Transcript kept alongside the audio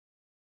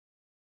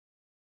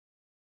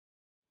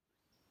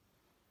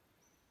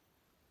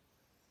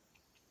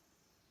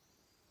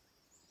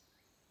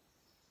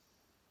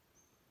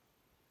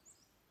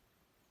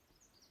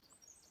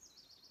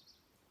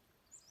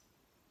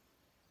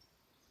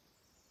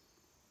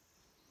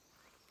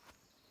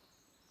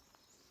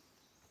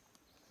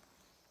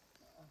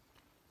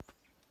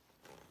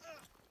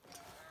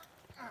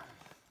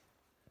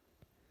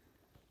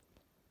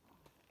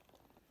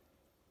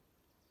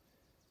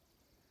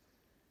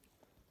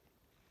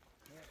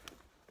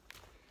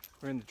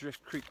We're in the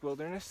Drift Creek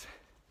Wilderness.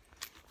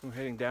 We're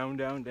heading down,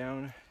 down,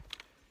 down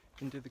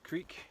into the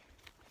creek.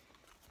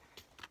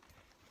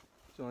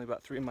 It's only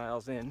about 3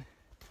 miles in.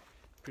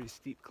 Pretty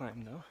steep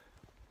climb though.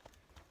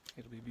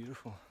 It'll be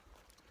beautiful.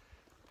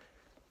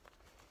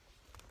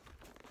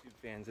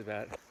 Fans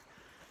about it.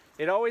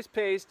 It always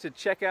pays to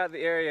check out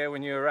the area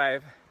when you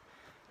arrive.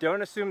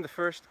 Don't assume the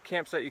first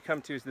campsite you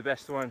come to is the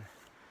best one,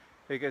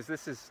 because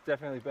this is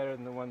definitely better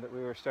than the one that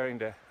we were starting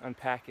to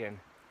unpack in.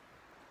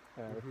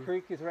 The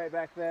creek is right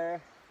back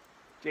there.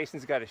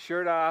 Jason's got his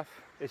shirt off.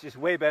 It's just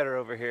way better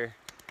over here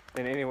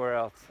than anywhere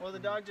else. Well, the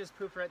dog just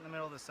pooped right in the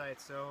middle of the site,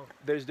 so...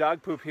 There's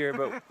dog poop here,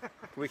 but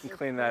we can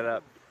clean that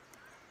up.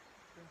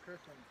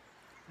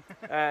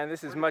 And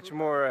this is much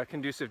more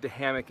conducive to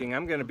hammocking.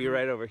 I'm gonna be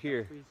right over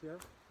here.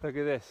 Look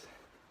at this.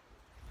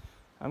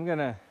 I'm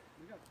gonna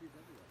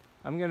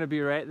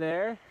be right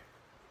there,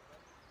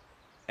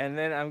 and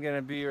then I'm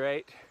gonna be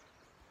right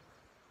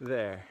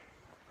there.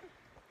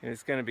 And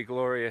it's gonna be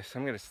glorious.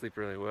 I'm gonna sleep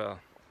really well.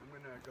 I'm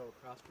gonna go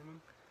across from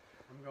him.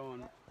 I'm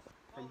going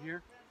from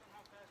here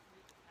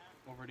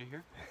over to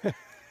here.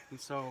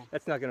 And so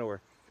that's not gonna work.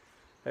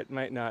 That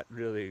might not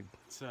really.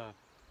 It's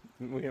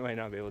we might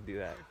not be able to do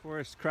that.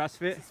 Forest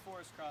CrossFit? This is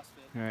Forest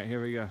CrossFit. Alright, here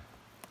we go.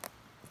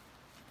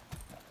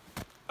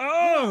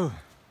 Oh!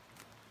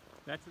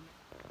 That's That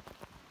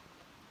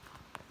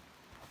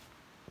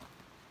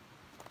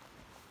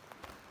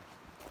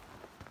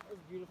was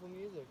beautiful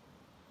music.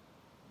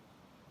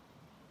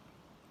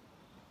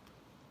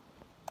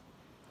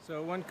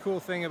 So one cool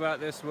thing about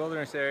this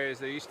wilderness area is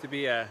there used to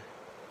be a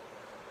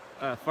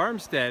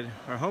farmstead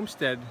or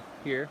homestead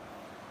here,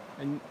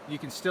 and you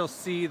can still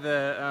see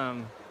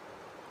the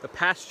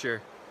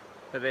pasture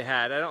that they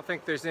had. I don't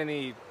think there's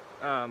any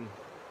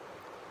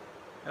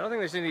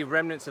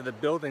remnants of the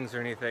buildings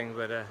or anything,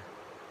 but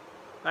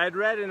I had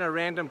read in a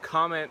random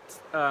comment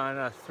on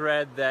a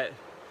thread that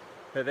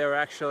there were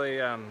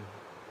actually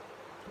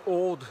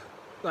old,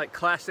 like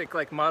classic,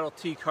 like Model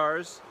T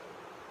cars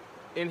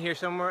in here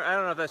somewhere. I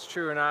don't know if that's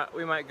true or not.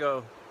 We might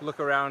go look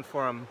around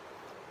for them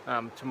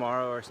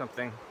tomorrow or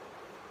something.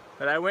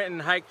 But I went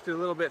and hiked a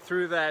little bit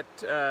through that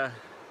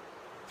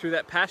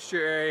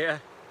pasture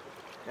area,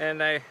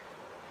 and I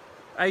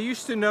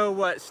used to know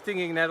what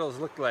stinging nettles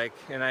looked like,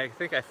 and I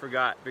think I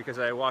forgot because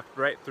I walked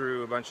right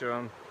through a bunch of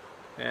them,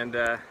 and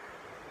now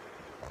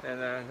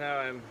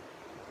I'm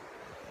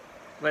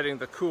letting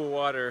the cool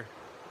water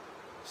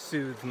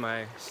soothe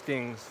my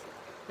stings.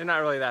 They're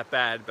not really that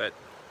bad, but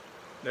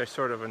they're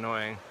sort of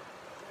annoying.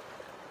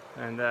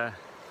 And isn't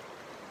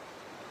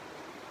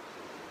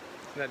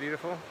that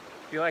beautiful? Do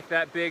you like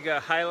that big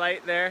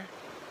highlight there?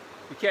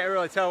 You can't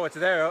really tell what's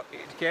there,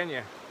 can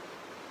you?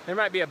 There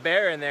might be a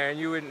bear in there and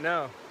you wouldn't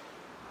know.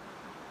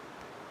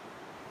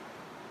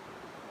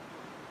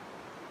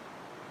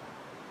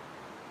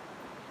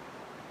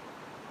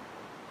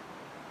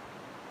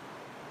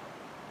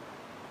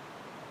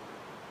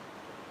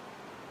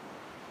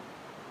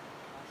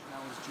 that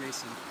was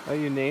Jason. Oh,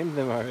 you named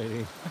them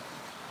already.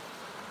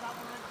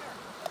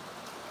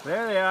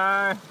 There they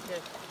are.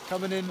 Okay.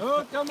 Coming in.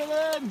 Oh, coming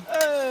in.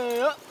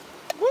 Hey, up.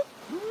 Whoop.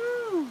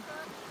 Woo.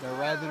 They're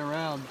writhing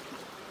around.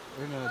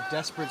 They're in a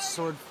desperate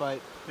sword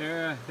fight.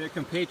 They're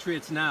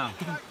compatriots now.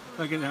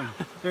 Look at them.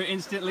 They're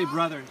instantly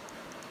brothers.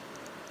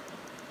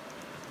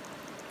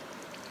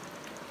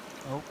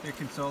 Oh, they're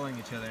consoling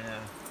each other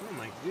now. Oh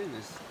my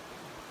goodness.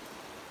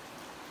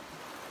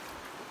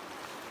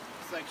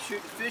 It's like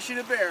shooting fish in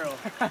a barrel.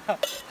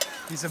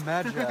 He's a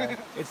magi.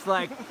 It's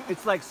like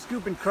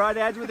scooping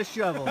crawdads with a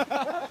shovel.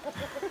 Crawling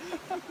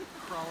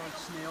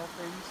snail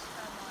things.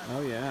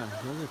 Oh yeah,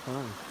 those are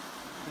fun.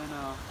 Then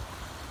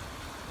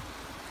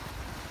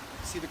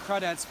see, the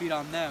crawdads feed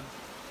on them,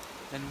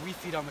 then we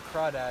feed on the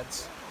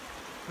crawdads.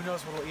 Who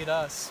knows what'll eat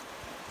us?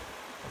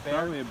 A bear?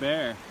 Probably a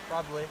bear.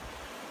 Probably.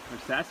 Or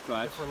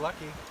Sasquatch. If we're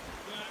lucky.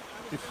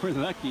 If we're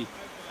lucky.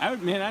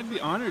 I'd be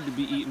honored to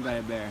be eaten by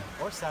a bear.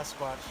 Or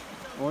Sasquatch.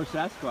 Or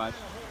Sasquatch.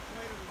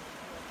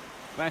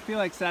 But I feel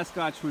like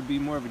Sasquatch would be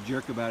more of a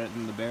jerk about it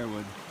than the bear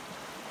would.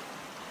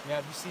 Yeah,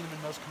 have you seen him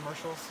in those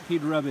commercials?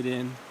 He'd rub it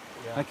in.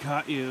 Yeah. I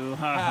caught you.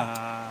 Ha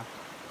ha.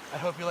 I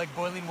hope you like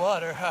boiling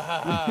water. Ha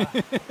ha ha.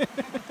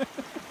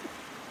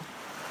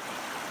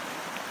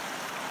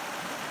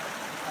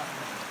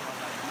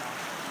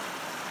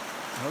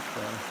 I hope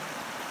so.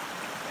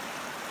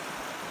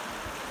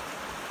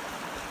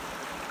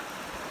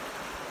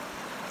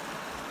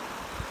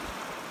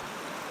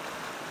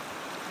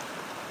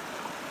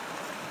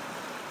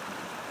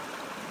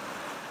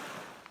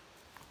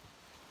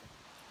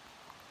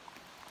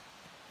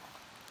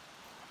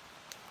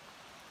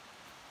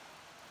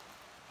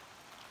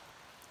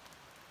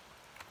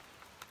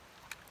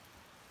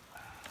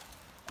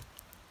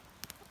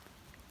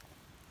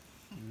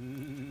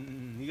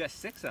 You got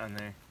 6 on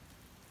there.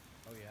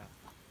 Oh yeah.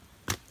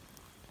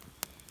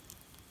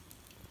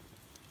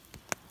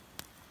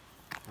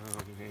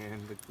 Oh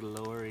man, the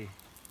glory.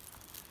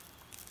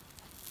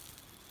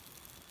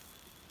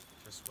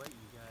 Just wait,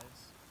 you guys.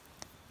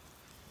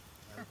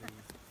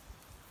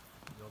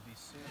 You'll be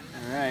soon.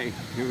 All right,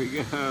 here we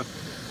go.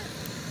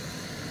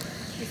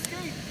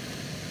 Escape!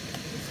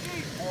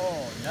 Escape!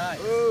 Oh, nice.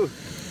 Ooh,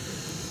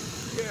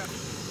 Yeah.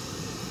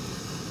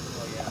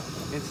 Oh,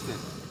 yeah. instant.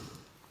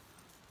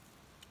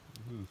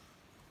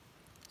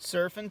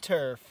 Surf and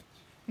turf.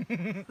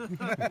 Yeah,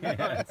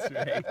 that's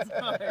right.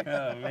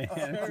 Oh man,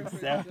 that's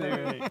exactly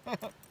right.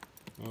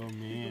 Oh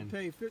man,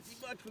 Pay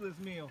 $50 for this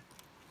meal.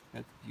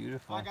 that's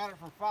beautiful. I got it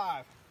for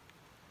 $5.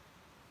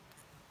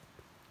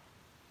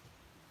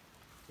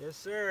 Yes,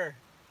 sir.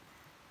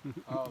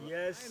 Oh,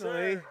 Yes,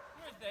 Finally.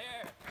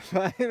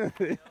 sir.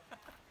 Finally.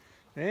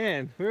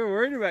 Man, we were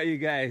worried about you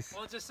guys.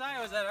 Well,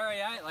 Josiah was at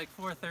REI at like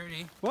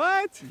 4:30.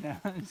 What? no,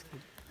 I'm just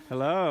kidding.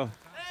 Hello.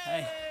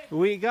 Hey,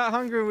 We got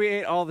hungry. We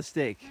ate all the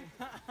steak.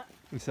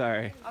 I'm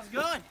sorry. how's it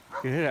going?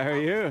 Good. How are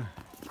you?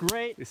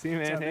 Great. You see,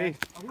 man. up, Hey.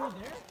 man? Are we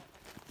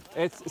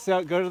there? It's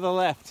so go to the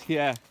left.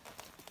 Yeah.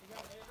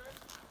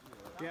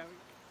 Yeah.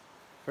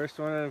 First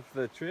one of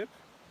the trip.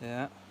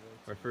 Yeah,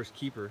 Our first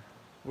keeper.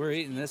 we're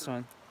eating this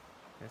one.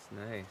 That's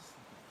nice.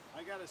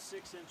 I got a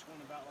 6-inch one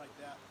about like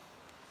that.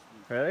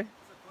 Really?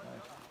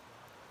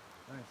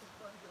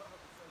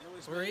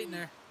 We're eating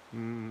there.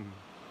 Mmm.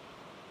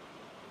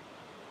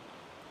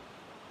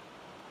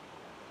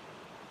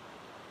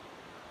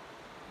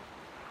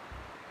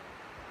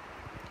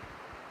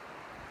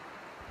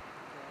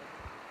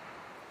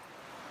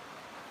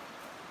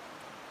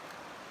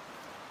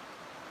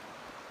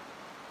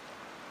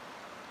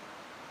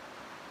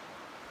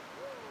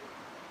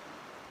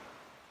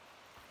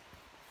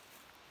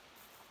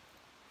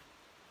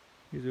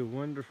 Here's a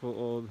wonderful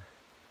old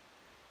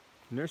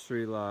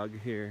nursery log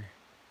here,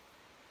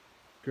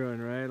 growing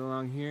right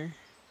along here.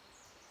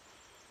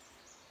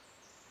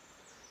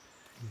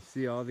 You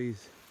see all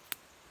these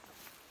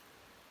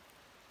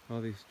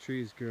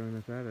trees growing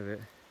up out of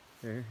it.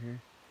 There, here.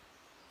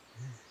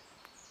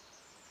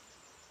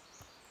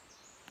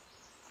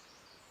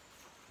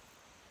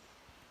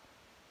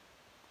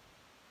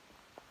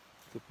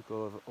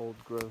 Typical of old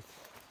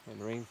growth and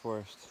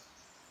rainforest.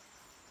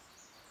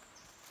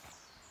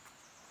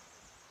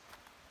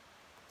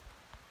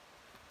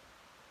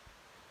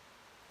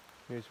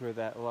 Here's where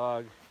that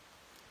log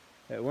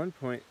at one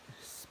point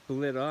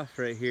split off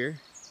right here,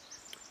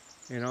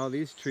 and all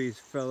these trees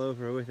fell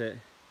over with it,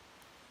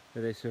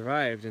 but they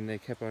survived and they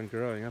kept on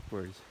growing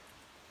upwards.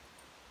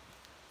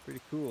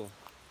 Pretty cool.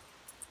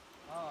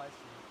 Oh, I see.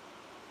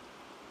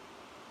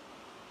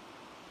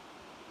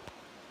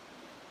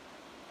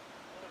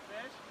 Want a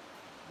fish?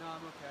 No,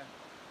 I'm okay.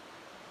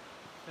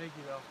 Thank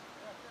you, though.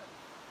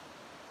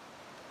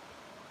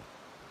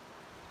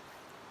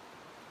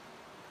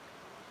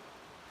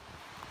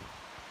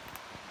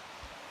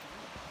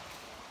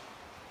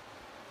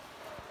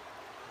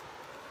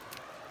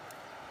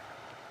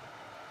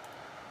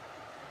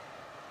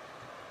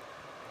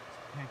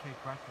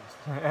 Pancake breakfast.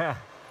 Yeah.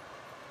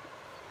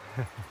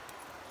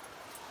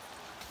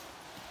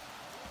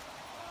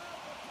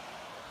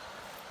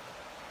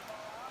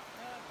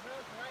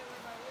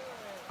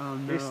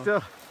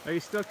 Oh Are you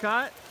still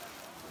caught?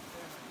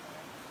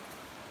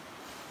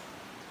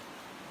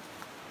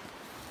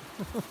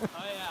 Oh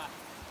yeah.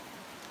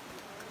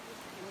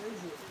 Where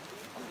is it?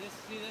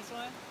 See this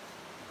one?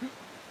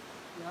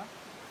 Yeah.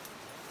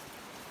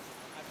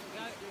 I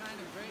forgot kind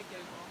of break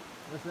it.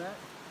 What's that?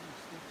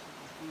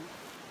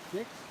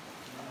 Six?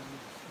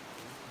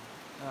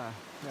 Ah,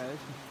 yeah, this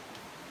is...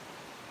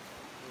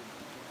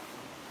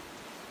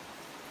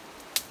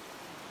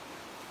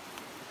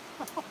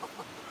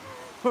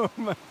 Oh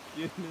my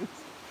goodness.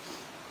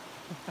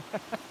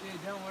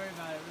 Dude, don't worry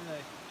about it,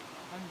 really.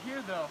 I'm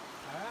here, though.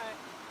 Alright.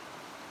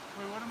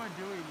 Wait, what am I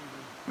doing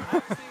even? I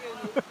was thinking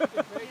you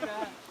could break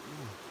that.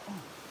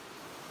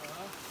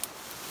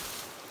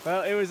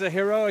 Well, it was a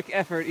heroic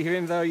effort,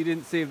 even though you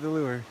didn't save the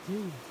lure.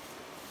 Dude.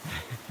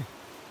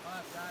 Oh,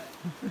 I've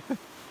got it.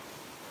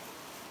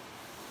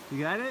 You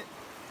got it?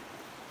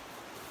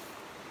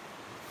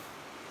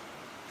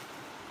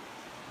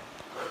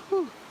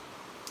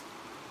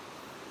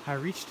 I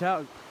reached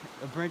out.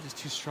 The branch is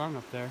too strong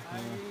up there. I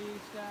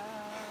reached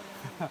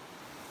out.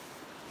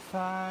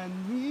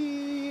 Find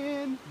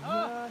me in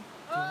the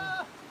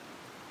Oh!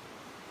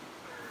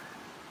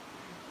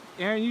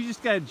 Aaron, you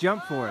just gotta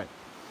jump for it.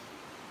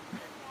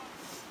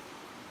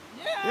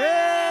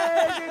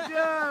 Yeah! Yay! Good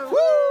job!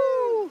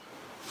 Woo!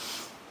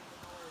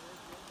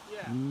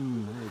 Yeah.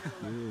 That's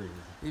good.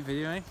 You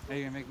videoing? Are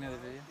you gonna make another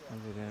video?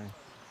 Over there.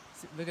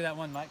 See, look at that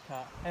one Mike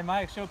caught. Hey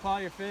Mike, show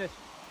Paul your fish.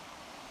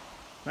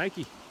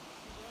 Mikey.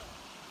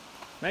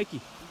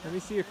 Mikey, let me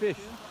see your fish.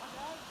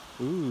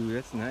 Ooh,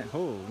 that's nice.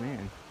 Oh,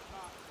 man.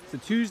 So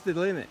two's the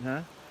limit,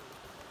 huh?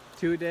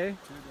 2 a day?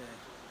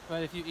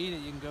 But if you eat it,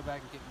 you can go back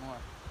and get more.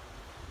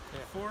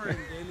 Foreign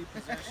daily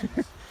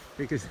possessions.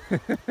 Because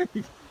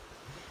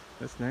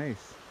that's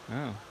nice. Oh.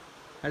 How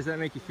does that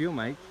make you feel,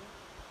 Mike?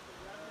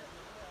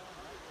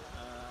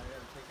 I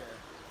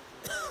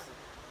gotta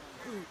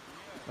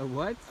take A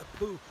what? a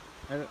poop.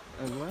 A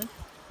what?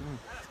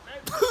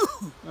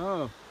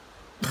 Oh.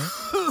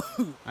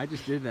 I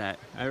just did that.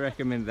 I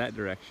recommend that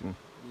direction.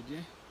 Did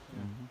you?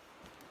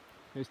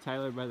 There's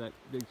Tyler by that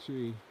big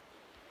tree.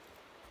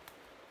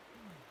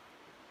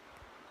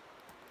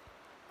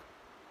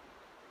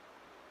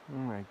 Oh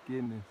my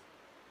goodness.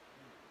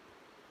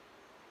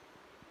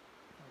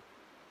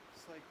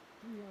 It's like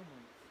 3 arm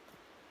lengths.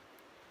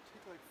 It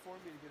took like 4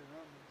 of me to get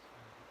around this.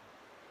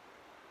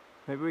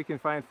 Maybe we can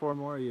find 4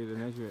 more of you to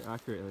measure it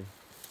accurately.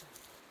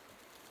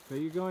 But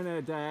you're going at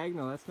a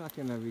diagonal, that's not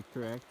going to be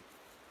correct.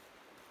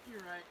 You're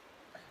right.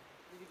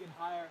 Need to get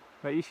higher.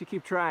 But you should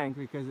keep trying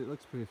because it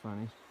looks pretty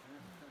funny.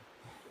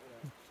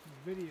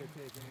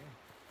 Videotaping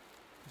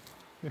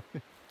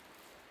it.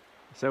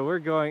 So we're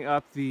going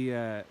up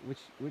the,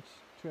 which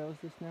trail is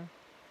this now?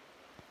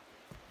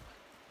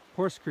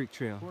 Horse Creek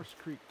Trail. Horse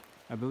Creek.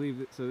 I believe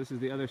that, so this is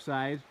the other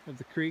side of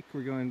the creek.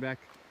 We're going back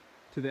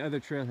to the other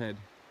trailhead.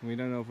 We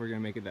don't know if we're going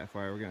to make it that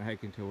far. We're going to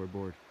hike until we're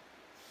bored.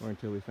 Or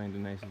until we find a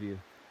nice view.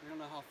 We don't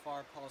know how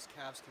far Paul's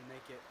calves can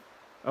make it.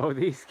 Oh,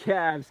 these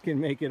calves can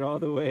make it all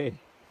the way.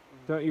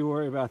 Don't you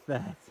worry about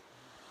that.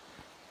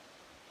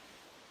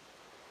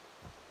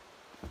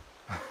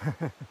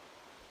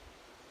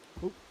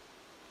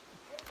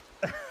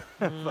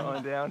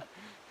 Falling down.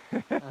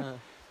 These are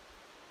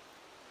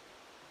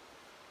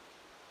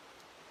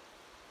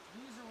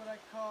what I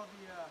call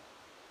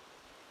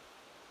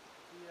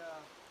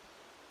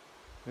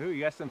Ooh,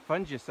 you got some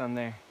fungus on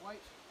there.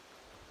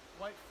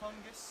 white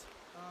fungus,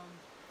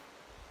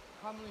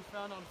 commonly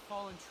found on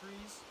fallen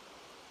trees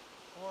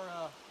or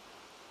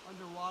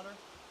underwater,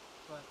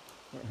 but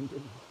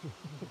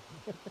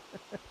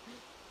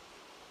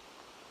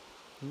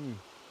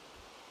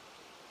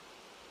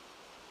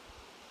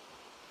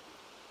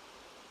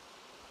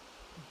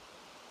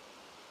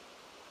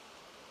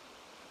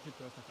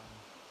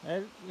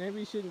Maybe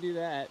you shouldn't do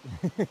that.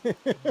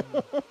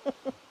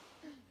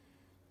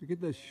 Look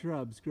at those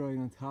shrubs growing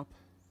on top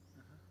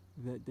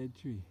of that dead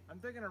tree. I'm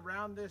thinking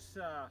around this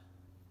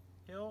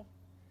hill,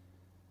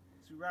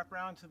 as we wrap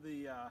around to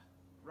the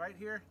right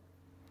here,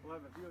 we'll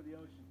have a view of the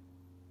ocean.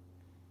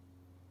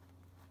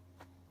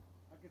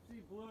 I can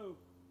see blue.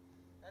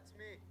 that's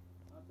me.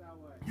 Not that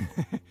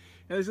way.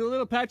 There's a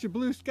little patch of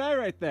blue sky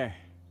right there.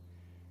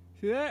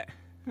 See that?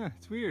 Huh,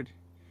 it's weird.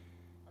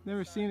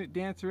 Never seen it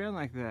dance around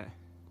like that.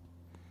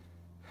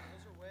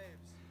 Those are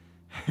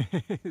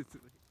waves.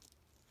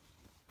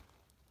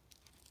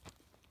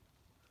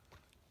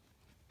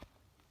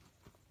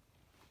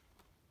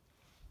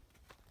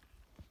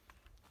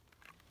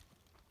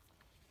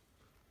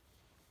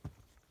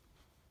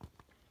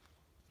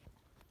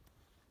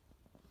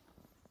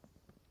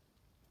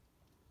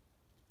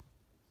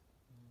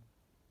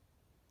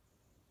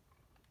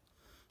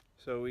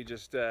 So we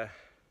just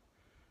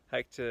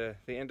hiked to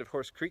the end of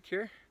Horse Creek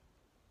here.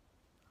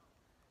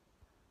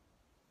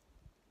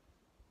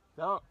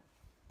 No.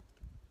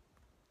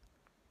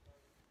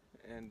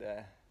 And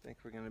I think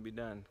we're going to be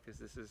done because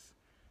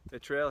the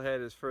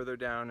trailhead is further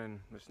down and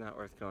it's not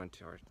worth going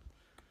toward.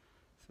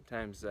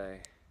 Sometimes I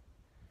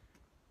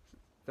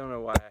don't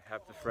know why I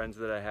have the friends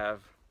that I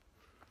have.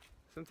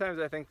 Sometimes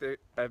I think that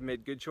I've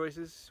made good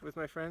choices with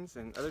my friends,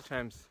 and other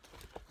times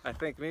I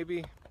think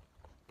maybe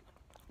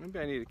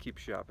I need to keep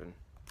shopping.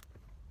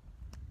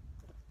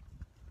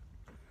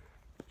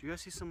 Do you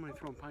guys see somebody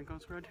throwing pine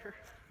cones around here?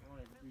 I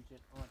want to reach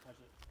it. I want to touch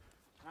it.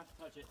 I have to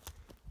touch it.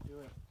 Do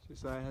it.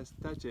 Josiah has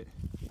to touch it.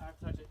 I have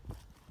to touch it.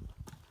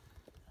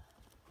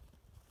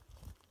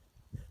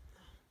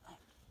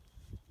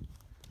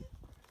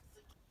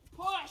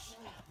 Push!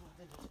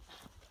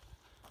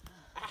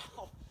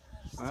 Ow!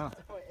 Wow.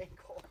 My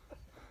ankle.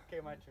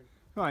 Okay, my turn.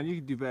 Come on, you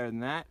can do better than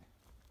that.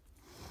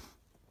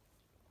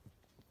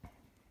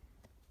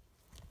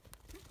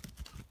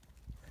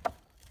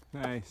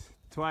 Nice.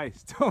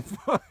 Twice. Don't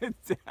put it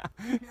down.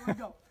 Here we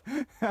go.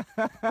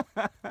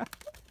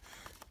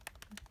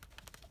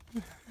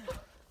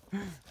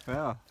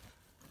 Well,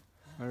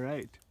 all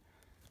right.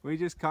 We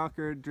just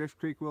conquered Drift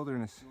Creek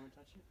Wilderness. You want to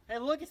touch it? Hey,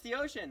 look, it's the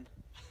ocean.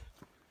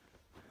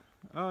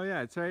 Oh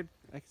yeah, it's right.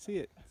 I can see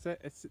it. I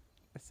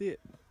see it.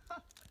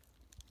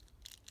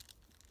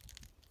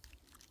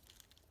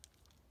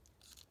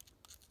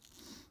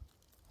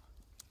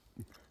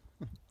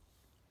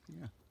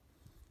 Yeah.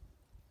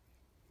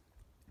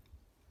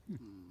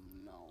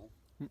 No.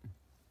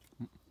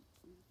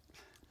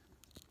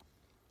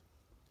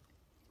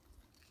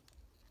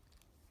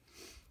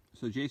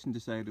 So Jason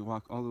decided to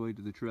walk all the way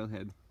to the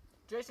trailhead,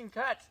 Jason,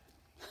 cut.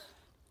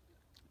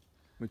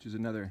 which is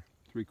another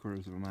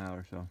 3/4 of a mile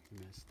or so.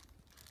 Missed.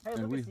 Hey,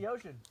 And look, we- it's the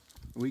ocean.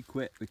 We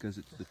quit because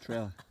it's the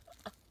trail.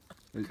 It's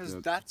Because the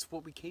that's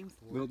what we came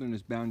for.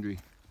 wilderness boundary.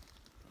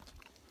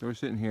 So we're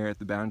sitting here at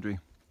the boundary.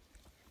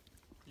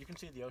 You can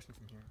see the ocean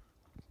from here.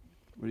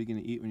 What are you gonna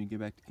eat when you get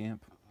back to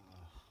camp?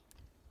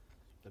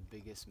 The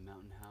biggest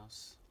mountain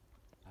house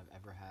I've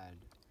ever had.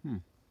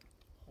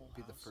 Whole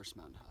Be the house. first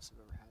mountain house I've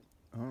ever had.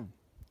 Oh.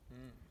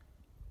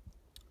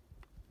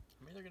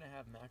 I'm either gonna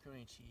have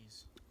macaroni and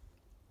cheese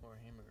or a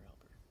hamburger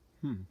helper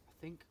Hmm. I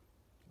think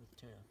with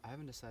tuna, I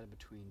haven't decided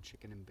between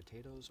chicken and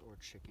potatoes or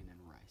chicken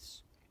and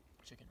rice.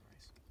 chicken and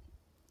rice.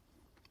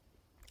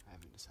 I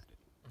haven't decided.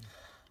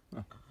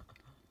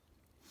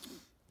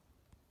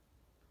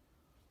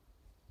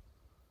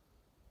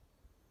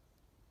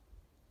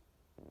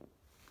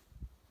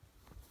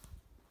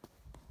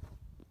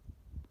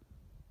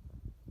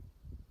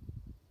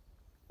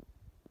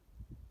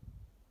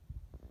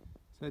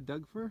 that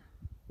Doug fir?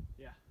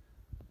 Yeah.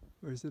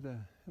 Or is it a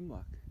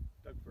hemlock?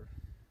 Doug fir.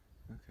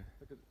 Okay.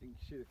 Look at, you can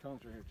see the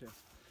cones right here too.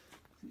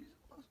 These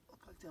look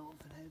like the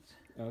elephant heads.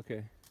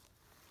 Okay.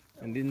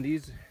 And then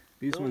these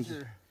ones,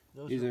 these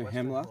are Western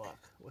hemlock?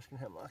 Western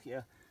hemlock,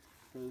 yeah.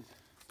 Those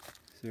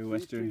so these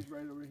western trees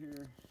right over here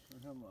are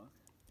hemlock.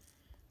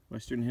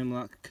 western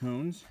hemlock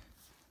cones.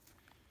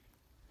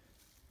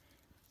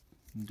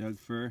 And Doug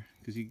fir,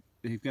 because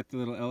they've got the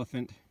little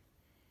elephant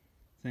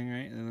thing,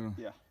 right? The little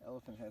Yeah,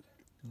 elephant head.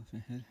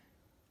 elephant head.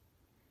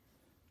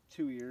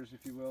 2 ears,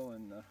 if you will,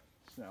 and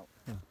snout.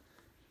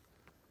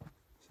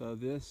 So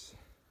that's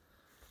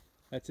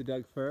a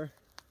Doug fir,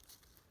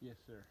 Yes,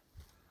 sir.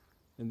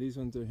 and these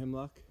ones are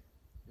hemlock.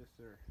 Yes,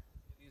 sir.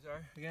 These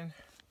are again.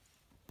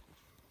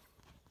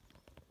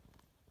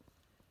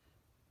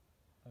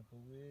 I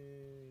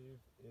believe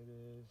it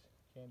is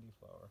candy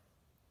flower.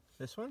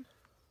 This one?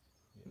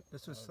 Yeah.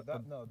 This was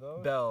No,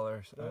 those bell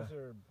or those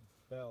are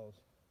bells.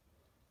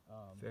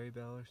 fairy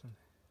bell or something.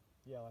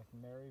 Yeah, like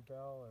Mary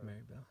Bell or.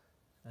 Mary bell.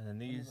 And then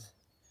these,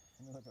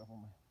 Let me look up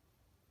on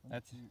my.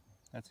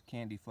 that's a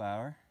candy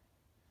flower.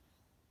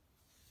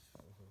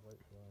 That was a white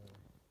flower.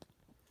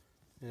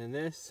 And then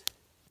this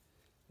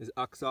is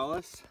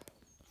oxalis.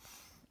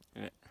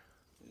 And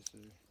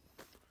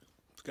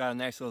it's got a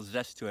nice little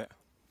zest to it.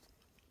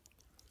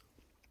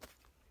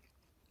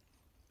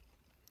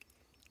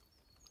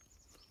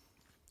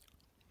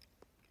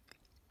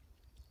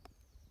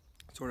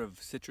 Sort of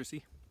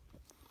citrusy.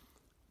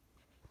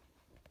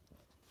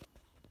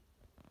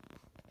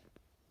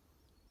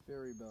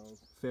 Fairy bells.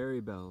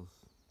 Fairy bells.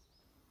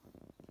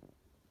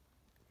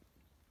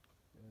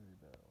 Fairy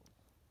bells.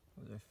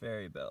 Those are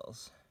fairy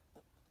bells.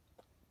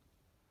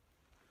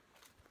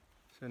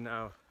 So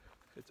now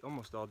it's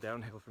almost all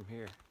downhill from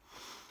here.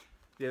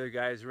 The other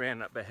guys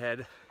ran up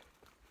ahead.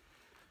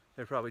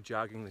 They're probably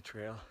jogging the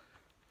trail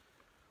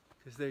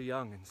because they're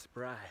young and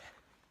spry,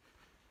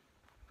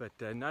 but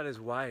not as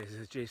wise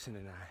as Jason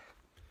and I.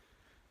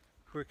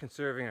 We're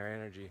conserving our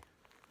energy.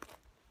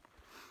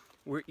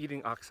 We're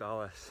eating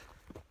oxalis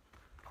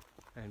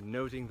and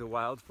noting the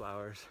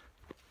wildflowers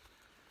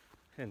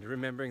and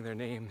remembering their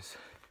names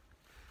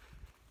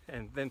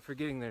and then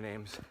forgetting their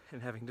names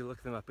and having to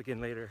look them up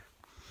again later.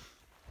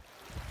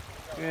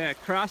 Yeah,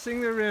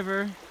 crossing the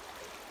river,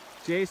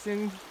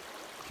 Jason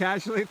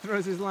casually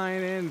throws his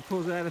line in and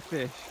pulls out a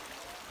fish.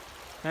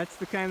 That's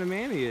the kind of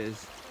man he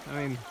is.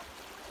 I mean,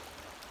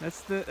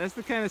 that's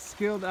the kind of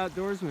skilled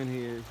outdoorsman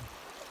he is.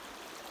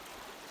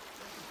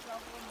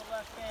 Shovel in the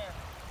left hand.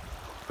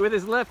 With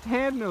his left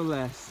hand, no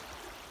less.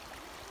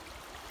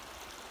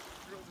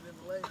 Drills it in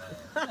the leg.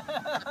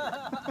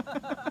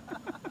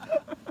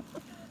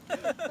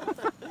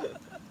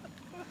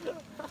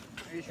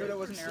 Are you sure that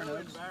wasn't Aaron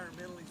Oaks?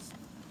 Environmentally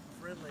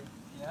friendly.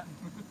 Yeah.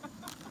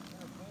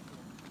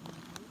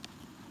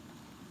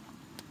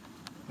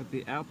 With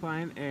the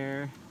Alpine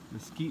Air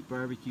Mesquite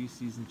Barbecue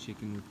Seasoned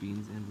Chicken with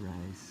beans and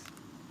rice.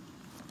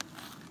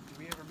 Did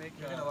we ever make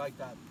You're gonna like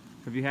that.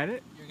 Have you had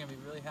it? You're gonna be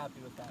really happy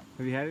with that.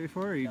 Have you had it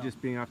before, or are you No.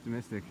 just being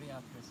optimistic? Be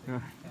optimistic.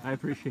 Oh, I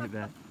appreciate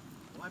that.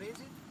 What is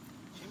it?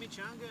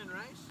 Chimichanga and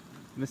rice?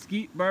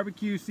 Mesquite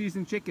Barbecue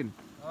Seasoned Chicken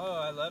Oh,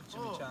 I love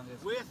Oh,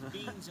 chimichangas. with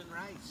beans and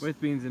rice.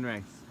 with beans and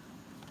rice.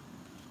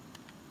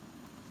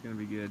 It's gonna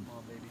be good. Come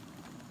on, baby.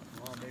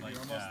 Come on, baby.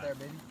 You're almost there,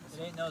 baby. It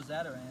ain't no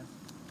Zatarans.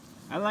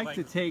 I like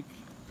to take,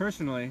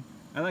 personally,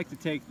 I like to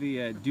take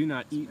the do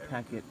not eat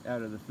packet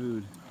out of the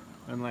food,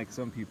 unlike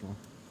some people.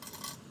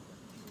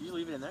 You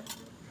leave it in there?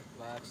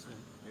 Relax.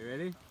 You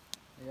ready?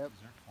 Yep.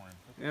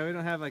 Yeah, we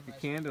don't have like a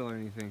candle or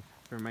anything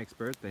for Mike's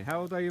birthday. How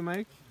old are you,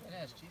 Mike?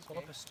 Yeah, it's cheesecake. Pull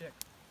up a stick.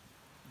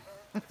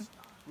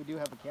 We do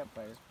have a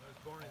campfire. I was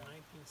born in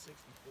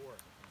 1964.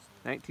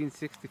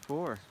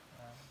 1964.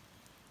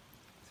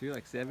 So you're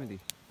like 70.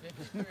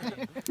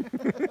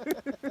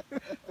 53.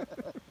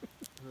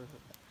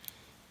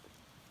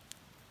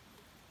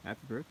 Happy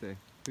birthday.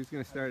 Who's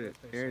gonna start it?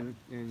 birthday, Aaron,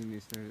 you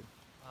need to start it.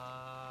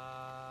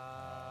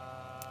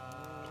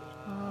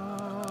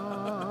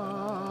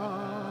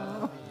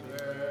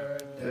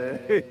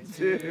 Happy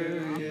To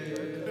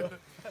you.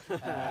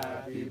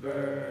 Happy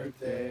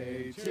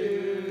birthday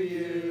to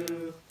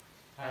you.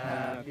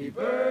 Happy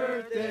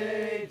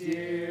birthday,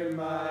 dear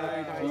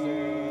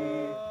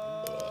Mikey.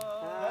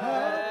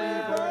 Happy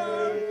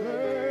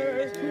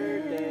birthday to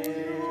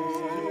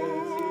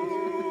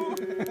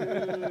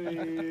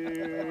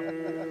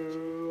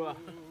you.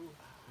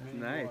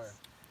 Nice.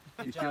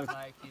 Good job,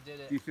 Mike. You did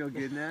Do you it. feel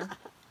good now?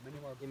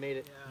 You made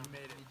it. Yeah.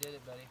 You did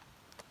it, buddy.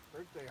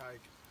 Birthday hike.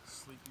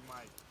 Sleepy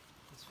Mike.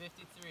 He's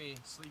 53.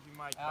 Sleepy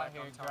Mike Out back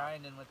here on top.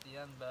 grinding with the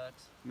young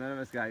bucks. None of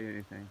us got you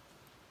anything.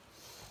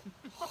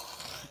 Caught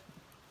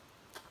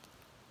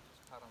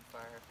on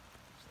fire.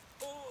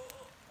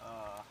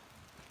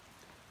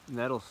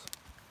 Nettles.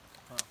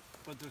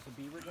 But there's a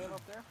beaver dam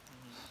up there?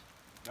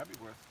 That'd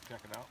be worth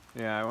checking out.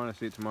 Yeah, I want to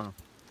see it tomorrow.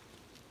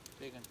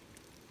 Big one.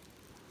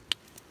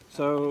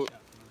 So,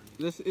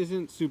 this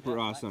isn't super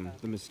awesome,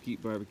 the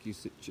Mesquite Barbecue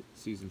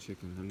Seasoned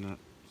Chicken. I'm not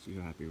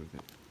super happy with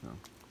it. No.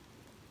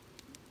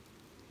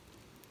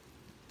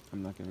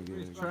 I'm not gonna get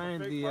it. He's Trying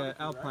fake the barbecue,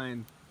 right?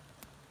 Alpine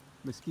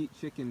mesquite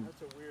chicken.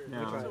 That's a weird.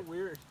 No. That's a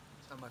weird.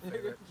 It's not my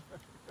favorite.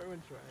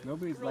 Everyone try it.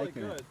 Nobody's It's really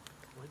liking good. it.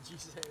 What'd you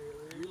say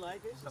earlier? You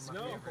like it? It's not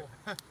my No. favorite.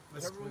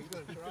 But everyone's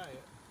gonna try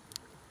it.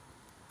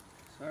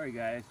 Sorry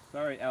guys.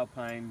 Sorry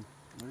Alpine.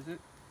 What is it?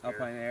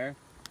 Alpine Air.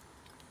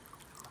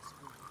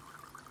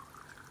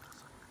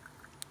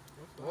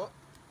 What?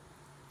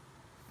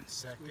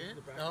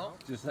 Second? No.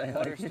 Just like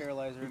Water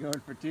sterilizer. You're going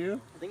for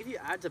 2? I think if you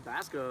add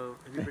Tabasco,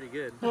 it'd be pretty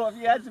good. Well, if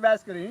you add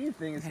Tabasco to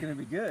anything, it's gonna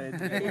be good.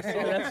 So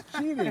that's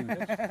cheating.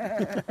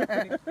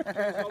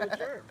 Kills all the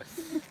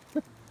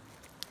germs.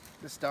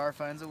 The star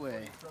finds a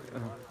way.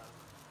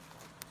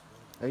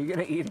 Are you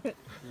gonna eat it?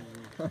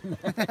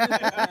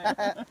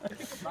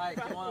 Mike,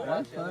 you want to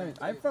watch it?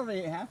 I probably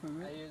ate half of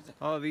I it. use it.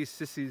 All of these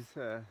sissies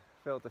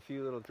felt a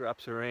few little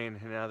drops of rain,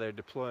 and now they're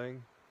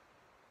deploying.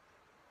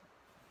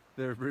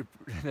 They're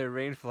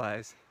rain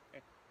flies.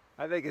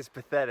 I think it's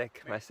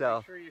pathetic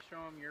myself. Make sure you show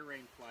them your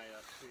rain fly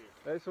up too.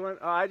 This one,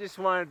 oh, I just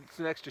wanted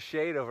some extra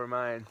shade over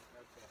mine.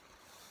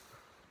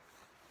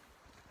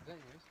 Is that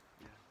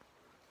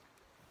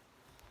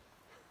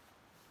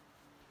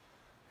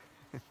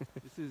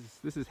yours?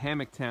 This is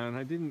Hammock Town.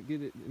 I didn't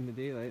get it in the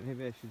daylight.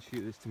 Maybe I should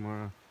shoot this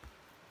tomorrow.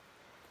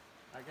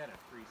 I got a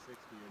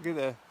 360. Look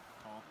at the.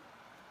 Call.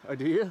 Oh,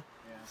 do you?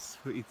 Yeah.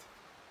 Sweet.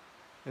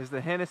 There's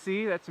the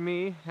Hennessy. That's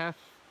me. Half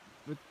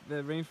with the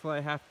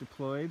rainfly half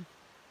deployed.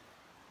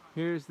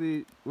 Here's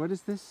the. What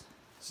is this?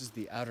 This is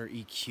the outer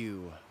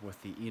EQ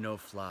with the Eno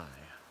fly.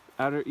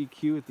 Outer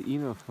EQ with the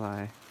Eno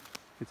fly.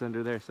 It's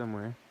under there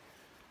somewhere.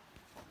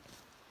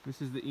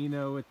 This is the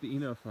Eno with the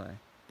Eno fly.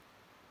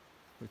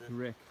 With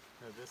Rick.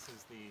 No, this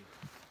is the.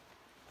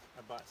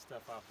 I bought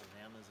stuff off of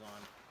Amazon.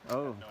 I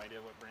Oh, have no idea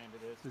what brand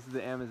it is. this is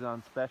the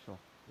Amazon special.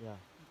 Yeah.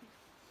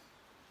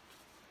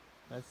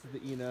 That's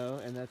the Eno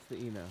and that's the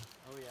Eno.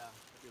 Oh yeah.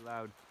 Be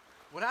loud.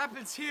 What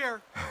happens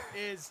here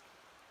is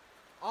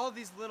all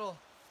these little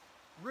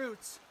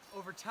roots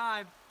over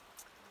time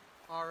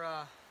are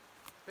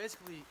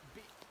basically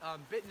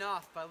bitten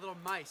off by little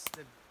mice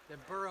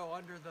that burrow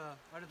under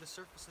the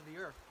surface of the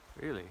earth.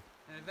 Really?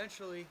 And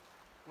eventually,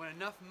 when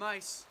enough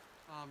mice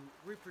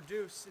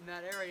reproduce in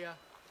that area,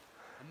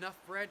 enough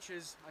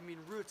branches,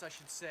 roots I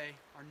should say,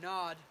 are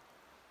gnawed.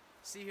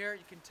 See here,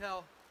 you can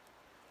tell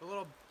the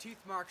little teeth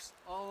marks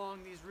all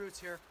along these roots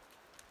here.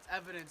 It's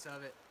evidence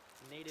of it.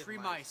 Native Tree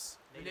mice.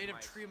 The native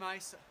mice. tree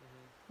mice.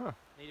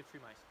 Native tree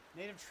mice.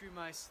 Native tree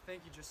mice.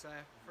 Thank you,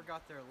 Josiah.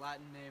 Forgot their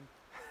Latin name,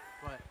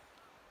 but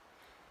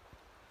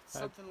it's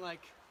something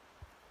like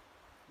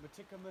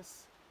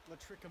Latissimus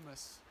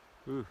latrichimus.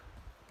 Ooh,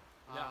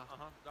 Yeah,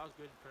 that was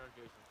good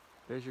pronunciation.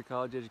 there's your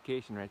college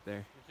education right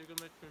there.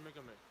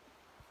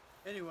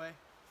 Anyway,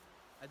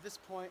 at this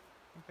point,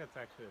 I think that's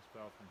actually a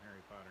spell from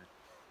Harry Potter.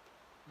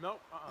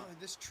 Nope.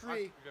 this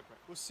tree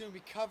will soon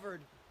be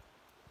covered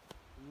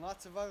in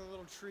lots of other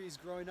little trees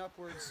growing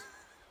upwards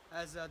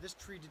as this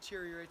tree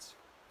deteriorates,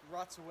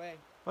 rots away.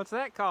 What's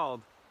that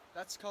called?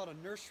 That's called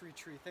a nursery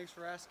tree. Thanks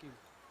for asking.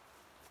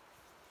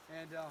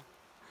 And you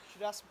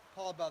should ask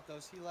Paul about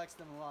those. He likes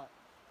them a lot.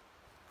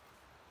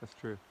 That's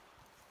true.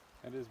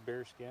 That is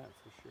bear scat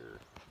for sure.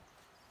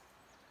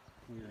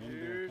 We're in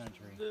bear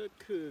country. The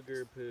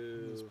cougar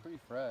poo. It's pretty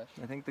fresh.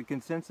 I think the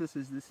consensus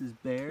is this is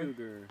bear.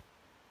 Cougar.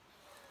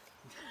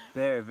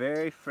 Bear,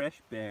 very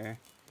fresh bear.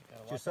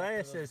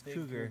 Josiah says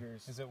cougar.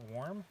 Is it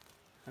warm?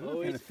 I'm not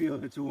gonna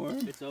feel it's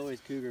warm. It's always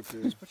cougar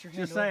poo. Just put your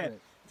hand Josiah, over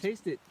it.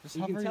 taste it. Just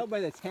You can hover tell your- by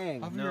the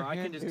tang. hover No, your I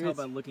hand- can just if tell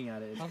it's- by looking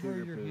at it. It's Hover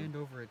cougar your poo. hand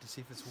over it to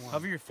see if it's warm.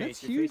 Hover your face.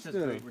 That's Your huge, face has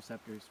though. great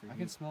receptors for I heat.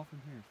 can smell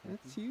from here.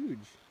 That's huge.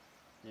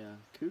 Yeah,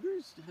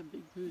 cougars have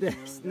big poos.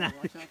 That's you know, not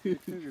you gotta watch out for the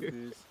cougar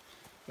poos.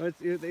 Well,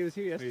 it was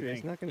here yesterday.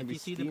 It's think? not gonna If be you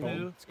see the steaming.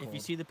 poo, if you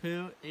see the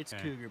poo, it's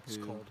Okay. cougar poo. It's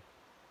cold.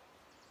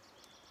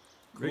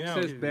 Rick You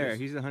know, says bear.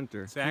 He's a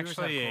hunter. It's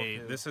actually have cold,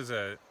 too. this is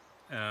a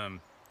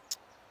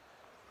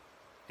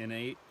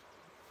innate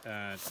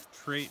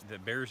trait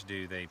that bears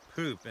do. They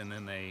poop and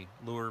then they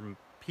lure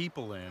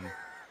people in to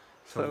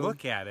So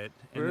look at it,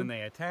 and we're- then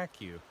they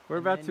attack you. We're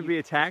about to be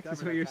attacked,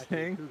 is what you're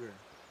saying?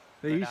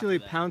 They Right usually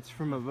after that. pounce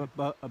from above,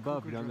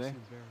 Cougar don't they? dressed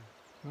in bear.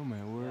 Oh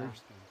my word.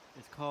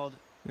 It's called.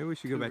 Maybe we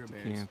should go back cougar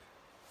to bears. camp.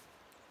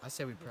 I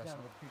say we Get press down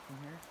it. the creek from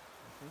here.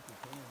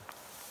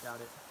 Doubt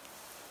it.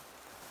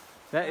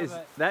 That Yeah, is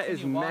but that can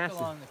is you walk massive.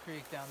 along the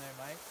creek down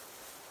there, Mike?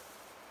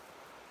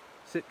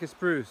 Sitka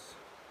spruce.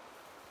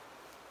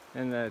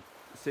 And the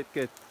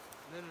Sitka And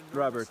then a normal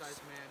Roberts.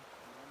 sized man.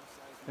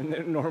 and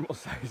then normal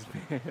sized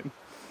man.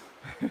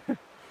 This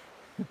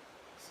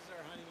is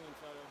our honeymoon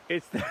photo.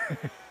 It's the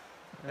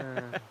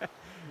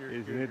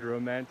Isn't it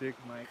romantic?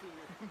 Mike.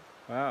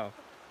 Wow.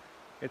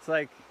 It's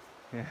like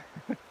yeah.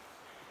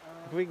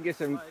 If we can get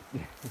some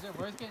Is it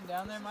worth getting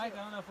down there, Mike?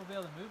 I don't know if we'll be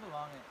able to move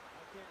along it.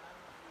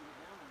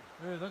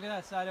 Ooh, look at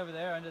that side over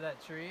there under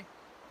that tree.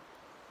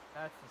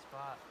 That's the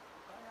spot.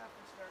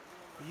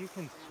 You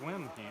can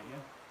swim, can't you?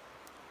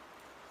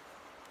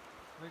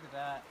 Look at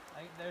that.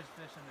 There's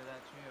fish under that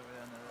tree over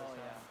there on the other Oh,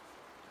 side. yeah.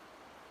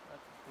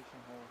 That's a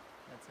fishing hole.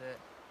 That's it.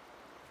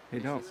 They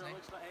don't.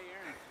 Looks like, hey,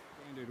 Aaron.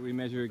 Standard we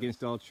measure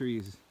against all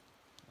trees.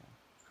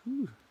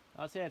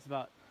 I'd say it's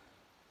about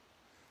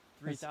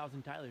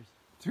 3,000 Tylers.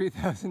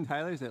 3,000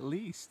 Tylers at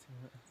least.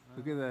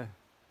 Look at the.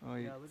 Oh,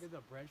 Yeah, look at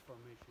the branch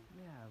formation.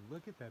 Yeah,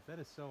 look at that. That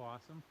is so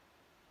awesome.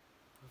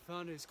 We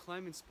found his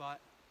climbing spot.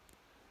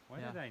 Why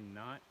did I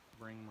not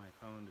bring my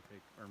phone to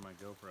take, or my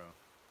GoPro?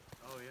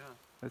 Oh yeah.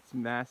 That's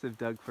massive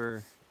Doug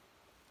fir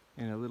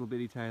and a little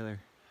bitty Tyler.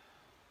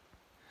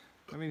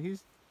 I mean,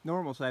 he's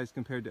normal size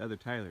compared to other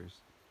Tylers.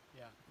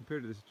 Yeah.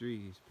 Compared to this tree,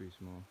 he's pretty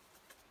small.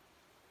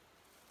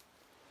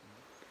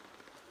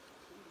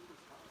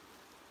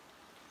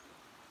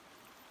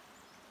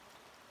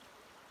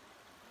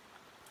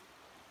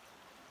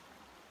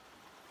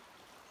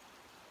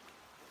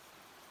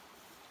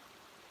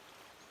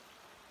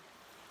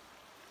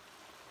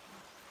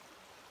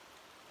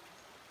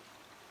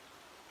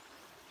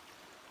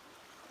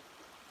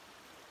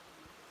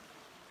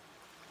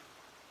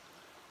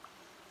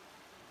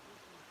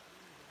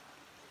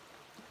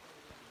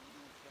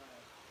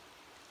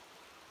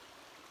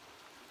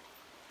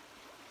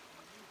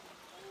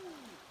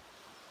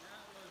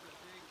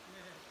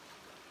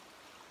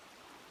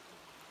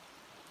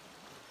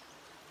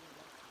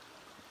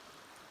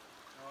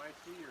 Oh, I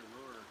see your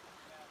lure,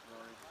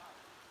 Rory.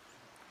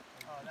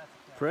 Oh, that's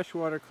a cat.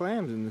 Freshwater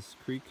clams in this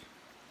creek.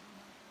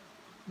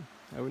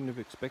 I wouldn't have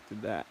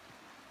expected that.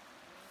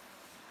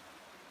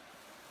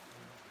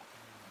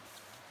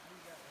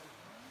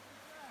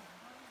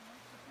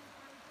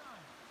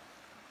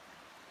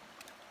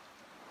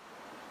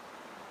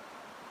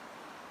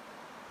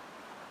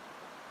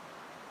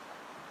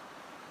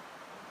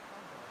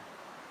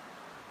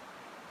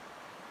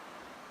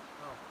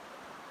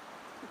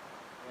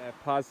 I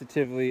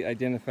positively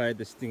identified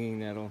the stinging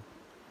nettle.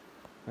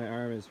 My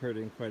arm is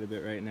hurting quite a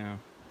bit right now.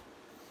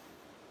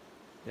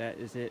 That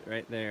is it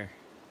right there.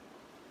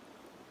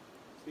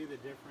 See the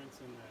difference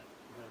in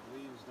the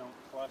leaves don't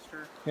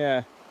cluster?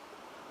 Yeah,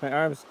 my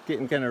arm's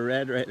getting kind of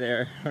red right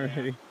there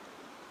already.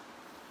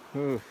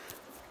 Oof.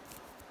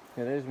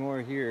 Yeah, there's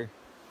more here.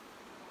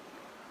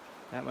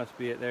 That must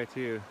be it there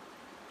too.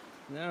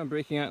 Now I'm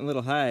breaking out in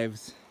little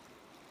hives.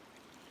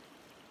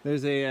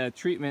 There's a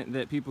treatment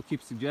that people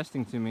keep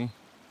suggesting to me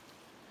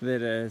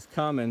that is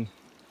common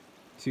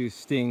to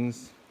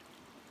stings,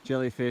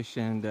 jellyfish,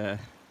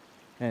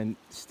 and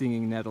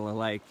stinging nettle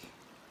alike.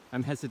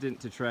 I'm hesitant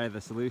to try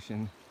the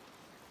solution,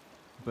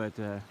 but It's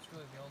really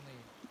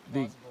the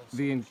only plausible the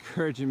solution.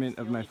 encouragement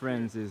of my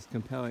friends is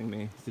compelling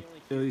me to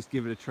at least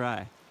give it a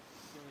try.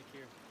 It's the only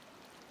cure.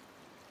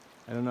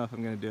 I don't know if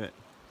I'm going to do it.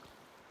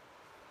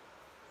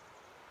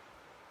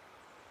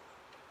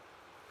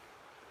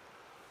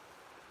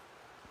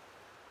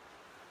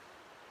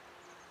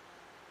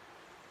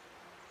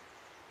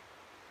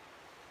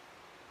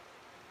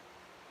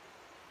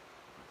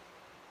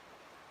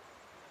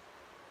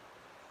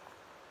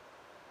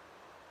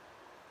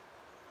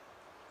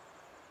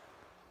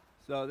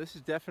 So this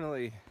is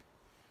definitely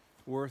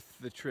worth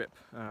the trip.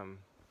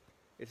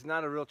 It's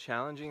not a real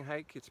challenging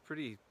hike. It's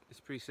pretty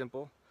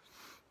simple.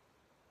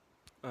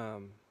 You're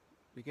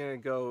gonna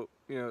go,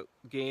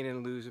 gain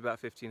and lose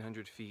about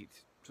 1,500 feet.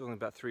 It's only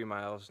about 3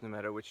 miles, no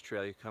matter which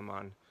trail you come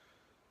on.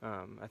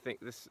 I think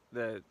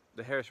the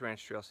Harris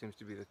Ranch Trail seems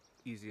to be the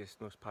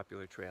easiest, most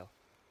popular trail.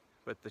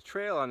 But the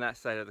trail on that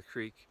side of the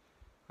creek,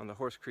 on the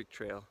Horse Creek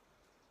Trail,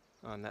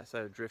 on that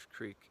side of Drift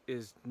Creek,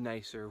 is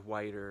nicer,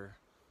 wider.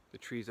 The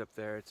trees up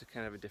there, it's a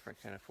kind of a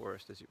different kind of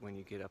forest when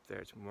you get up there.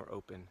 It's more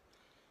open.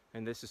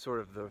 And this is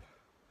sort of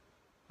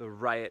the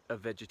riot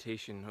of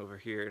vegetation over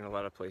here in a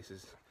lot of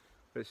places.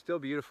 But it's still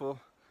beautiful.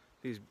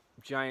 These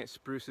giant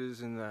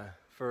spruces and the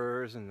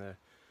firs and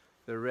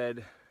the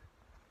red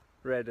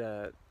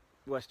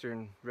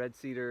western red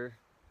cedar,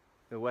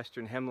 the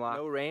western hemlock.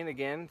 No rain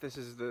again. This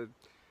is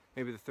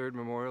maybe the third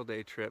Memorial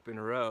Day trip in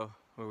a row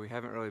where we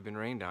haven't really been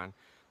rained on.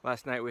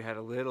 Last night we had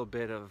a little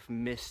bit of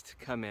mist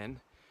come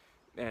in,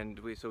 and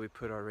so we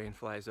put our rain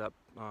flies up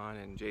on,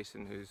 and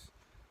Jason,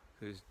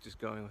 who's just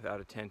going without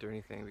a tent or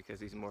anything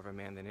because he's more of a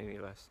man than any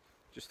of us,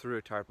 just threw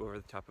a tarp over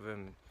the top of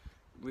him.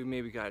 We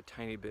maybe got a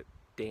tiny bit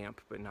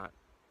damp, but not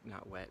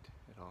wet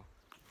at all.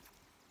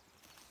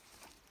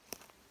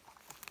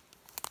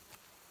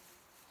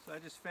 So I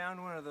just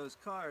found one of those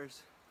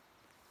cars.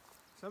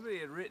 Somebody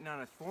had written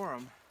on a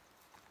forum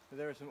that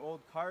there were some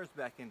old cars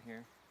back in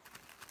here,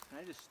 and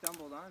I just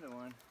stumbled onto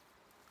one.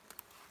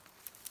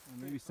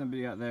 Well, maybe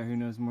somebody out there who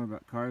knows more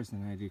about cars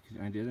than I do could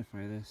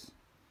identify this.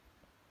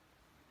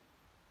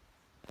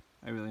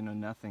 I really know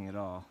nothing at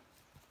all.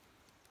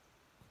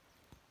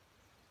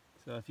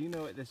 So if you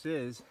know what this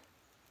is,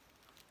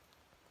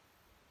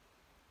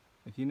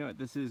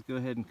 go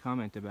ahead and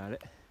comment about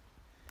it,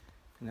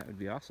 and that would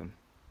be awesome.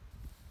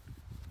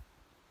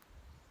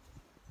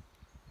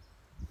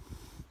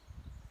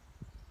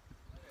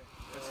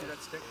 Let's see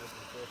that stick.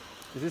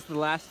 Is this the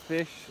last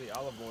fish? The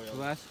olive oil.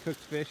 The last cooked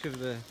fish of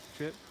the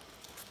trip?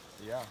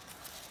 Yeah.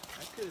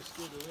 I could have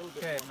stood a little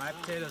bit. Okay, more my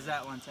time. potato's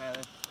that one,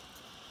 Tyler.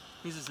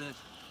 Whose is it?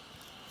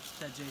 Is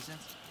that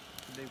Jason's?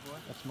 The big boy?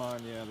 That's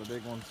mine, yeah, the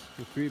big ones.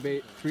 The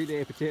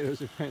three-day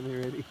potatoes are finally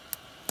ready.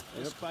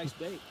 It's spice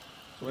bait.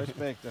 Twice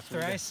baked. That's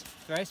what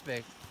Thrice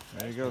baked.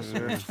 There you go,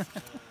 sir.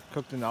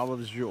 Cooked in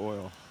olive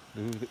oil.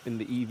 In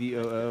the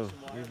EVOO.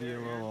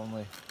 EVOO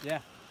only. Yeah.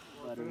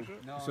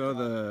 So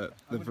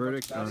the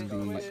verdict on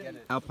the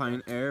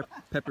Alpine Air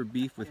pepper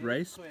beef with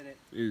rice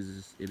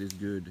is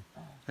good.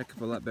 Heck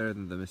of a lot better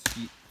than the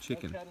mesquite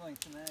chicken.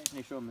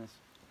 Hey, show 'em this.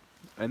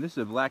 And this is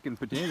a blackened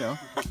potato.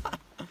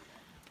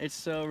 It's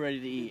so ready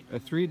to eat. A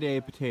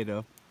 3-day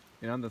potato.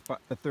 And on the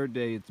third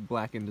day it's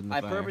blackened in the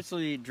I fire.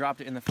 purposely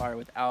dropped it in the fire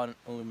without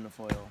aluminum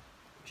foil,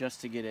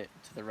 just to get it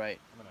to the right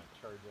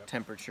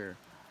temperature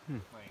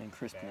and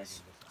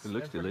crispness. It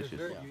looks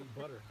delicious.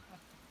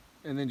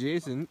 And then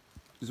Jason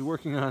is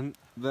working on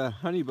the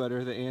honey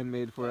butter that Ann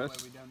made for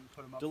us.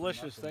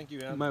 Delicious. Thank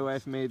you, Ann. My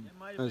wife made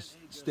us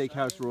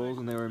steakhouse rolls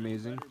and they were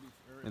amazing.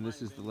 And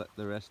this is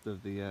the rest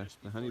of the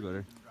honey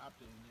butter.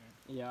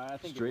 Yeah, I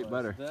think Straight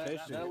butter.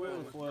 That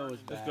aluminum foil was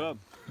bad. It's good.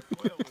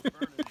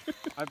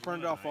 I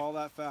burned off all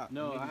that fat.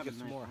 No, I need to get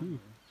some more.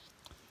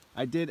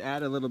 I did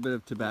add a little bit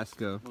of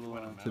Tabasco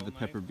to the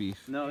pepper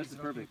beef. No, this is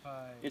perfect.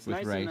 It's With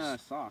nice rice. and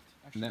soft.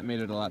 And that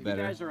made it a lot You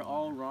better. guys are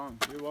all wrong.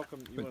 You're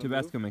welcome. But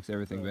Tabasco makes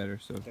everything better,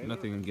 so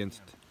nothing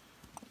against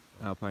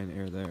Alpine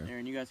Air there.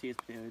 Aaron, you guys see his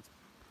potato? It's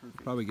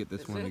perfect. Probably get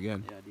this one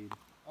again. Yeah, dude.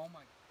 Oh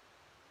my.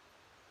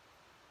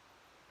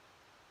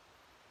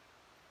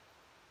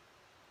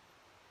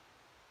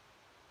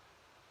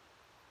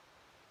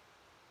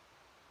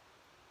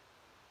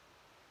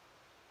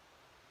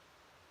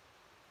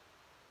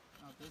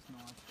 Not this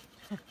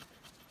much.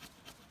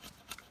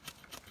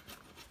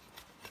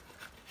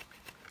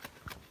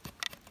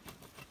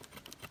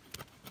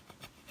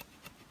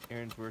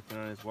 Aaron's working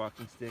on his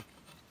walking stick.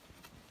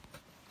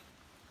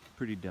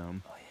 Pretty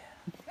dumb.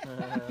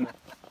 At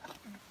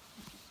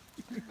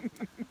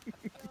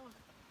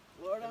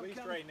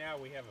least right now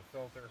we have a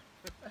filter.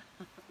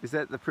 Is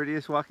that the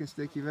prettiest walking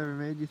stick you've ever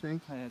made, you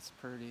think? That's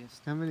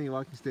prettiest. How many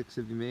walking sticks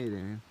have you made,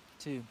 Aaron?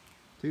 2.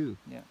 2?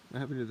 Yeah. What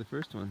happened to the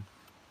first one?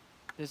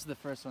 This is the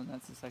first one.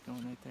 That's the second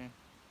one right there.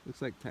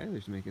 Looks like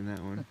Tyler's making that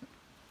one.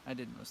 I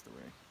did most of the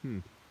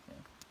work.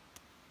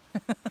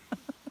 Yeah.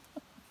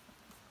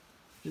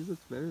 His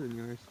looks better than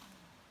yours.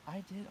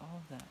 I did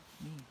all of that.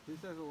 Me.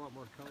 This has a lot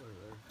more color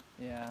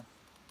there. Yeah.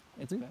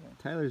 I It's think better.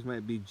 Tyler's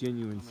might be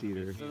genuine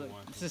cedar. So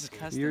this is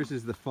custom. Yours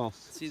is the false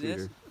See cedar.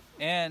 this?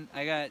 And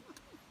I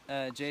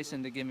got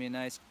Jason to give me a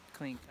nice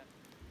clean cut.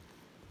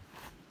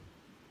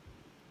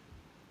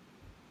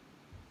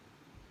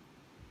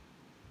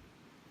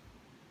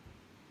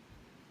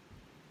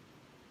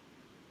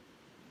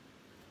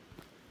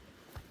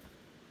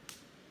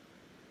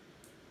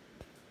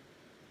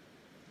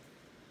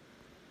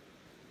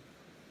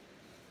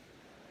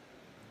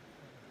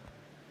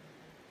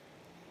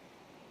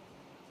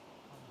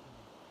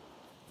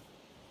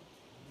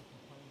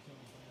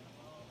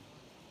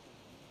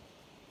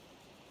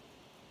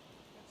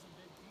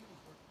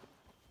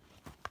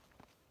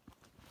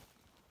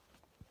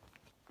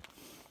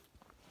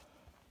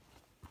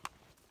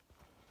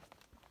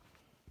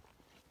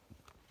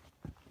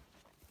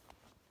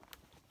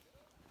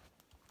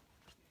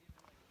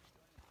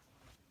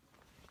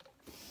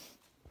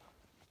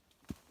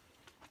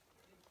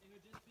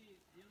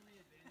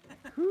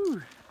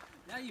 Whew.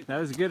 That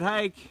was a good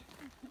hike.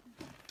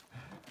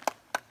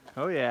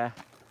 Oh yeah.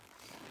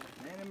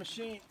 Man, a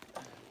machine.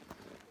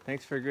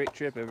 Thanks for a great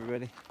trip,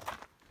 everybody.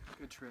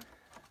 Good trip.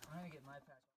 I'm gonna get my